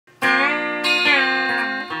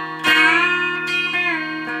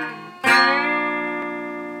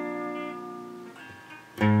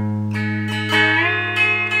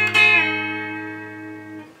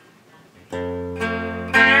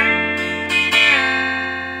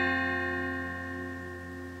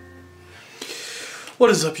What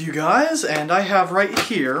is up, you guys? And I have right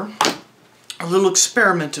here a little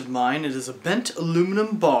experiment of mine. It is a bent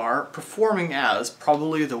aluminum bar performing as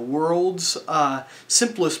probably the world's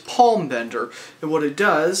simplest palm bender. And what it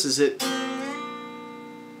does is it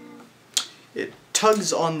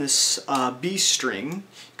tugs on this B string.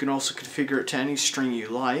 You can also configure it to any string you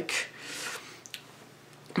like.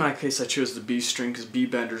 In my case, I chose the B string because B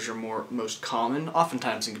benders are most common.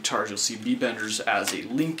 Oftentimes in guitars you'll see B benders as a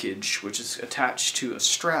linkage, which is attached to a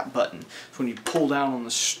strap button. So when you pull down on the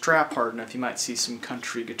strap hard enough, you might see some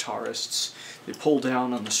country guitarists. They pull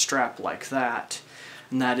down on the strap like that,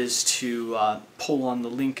 and that is to pull on the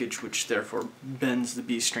linkage, which therefore bends the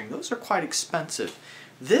B string. Those are quite expensive.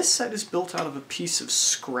 This set is built out of a piece of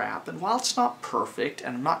scrap, and while it's not perfect,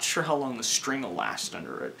 and I'm not sure how long the string will last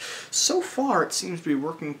under it, so far it seems to be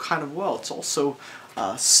working kind of well. It's also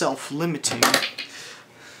self-limiting.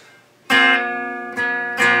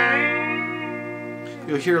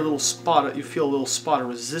 You'll hear a little spot, you feel a little spot of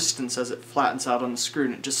resistance as it flattens out on the screw,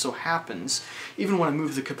 and it just so happens, even when I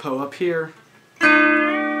move the capo up here,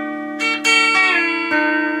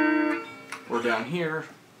 or down here,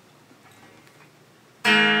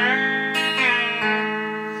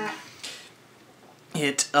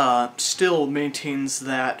 it still maintains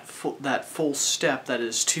that full step, that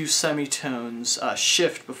is 2 semitones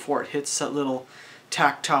shift before it hits that little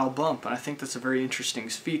tactile bump, and I think that's a very interesting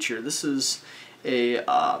feature. This is a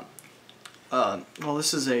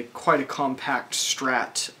quite a compact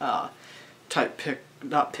strat type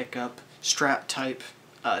strat type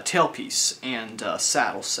tailpiece and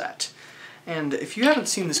saddle set. And if you haven't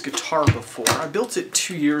seen this guitar before, I built it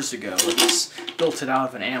 2 years ago. I built it out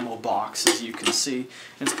of an ammo box, as you can see.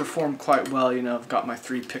 And it's performed quite well. You know, I've got my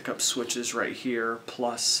 3 pickup switches right here.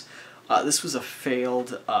 Plus, this was a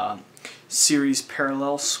failed series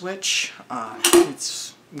parallel switch.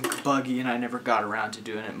 It's buggy, and I never got around to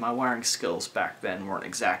doing it. My wiring skills back then weren't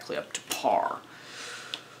exactly up to par.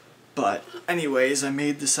 But anyways, I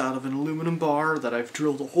made this out of an aluminum bar that I've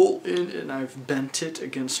drilled a hole in, and I've bent it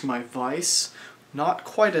against my vise. Not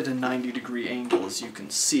quite at a 90-degree angle, as you can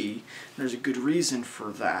see. There's a good reason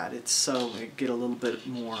for that. It's so I get a little bit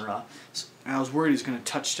more... I was worried he was going to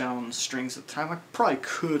touch down on the strings at the time. I probably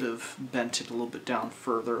could have bent it a little bit down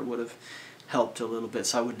further. It would have helped a little bit,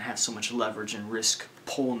 so I wouldn't have so much leverage and risk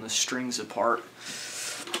pulling the strings apart.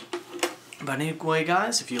 But anyway,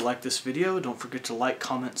 guys, if you like this video, don't forget to like,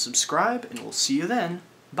 comment, subscribe, and we'll see you then.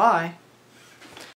 Bye!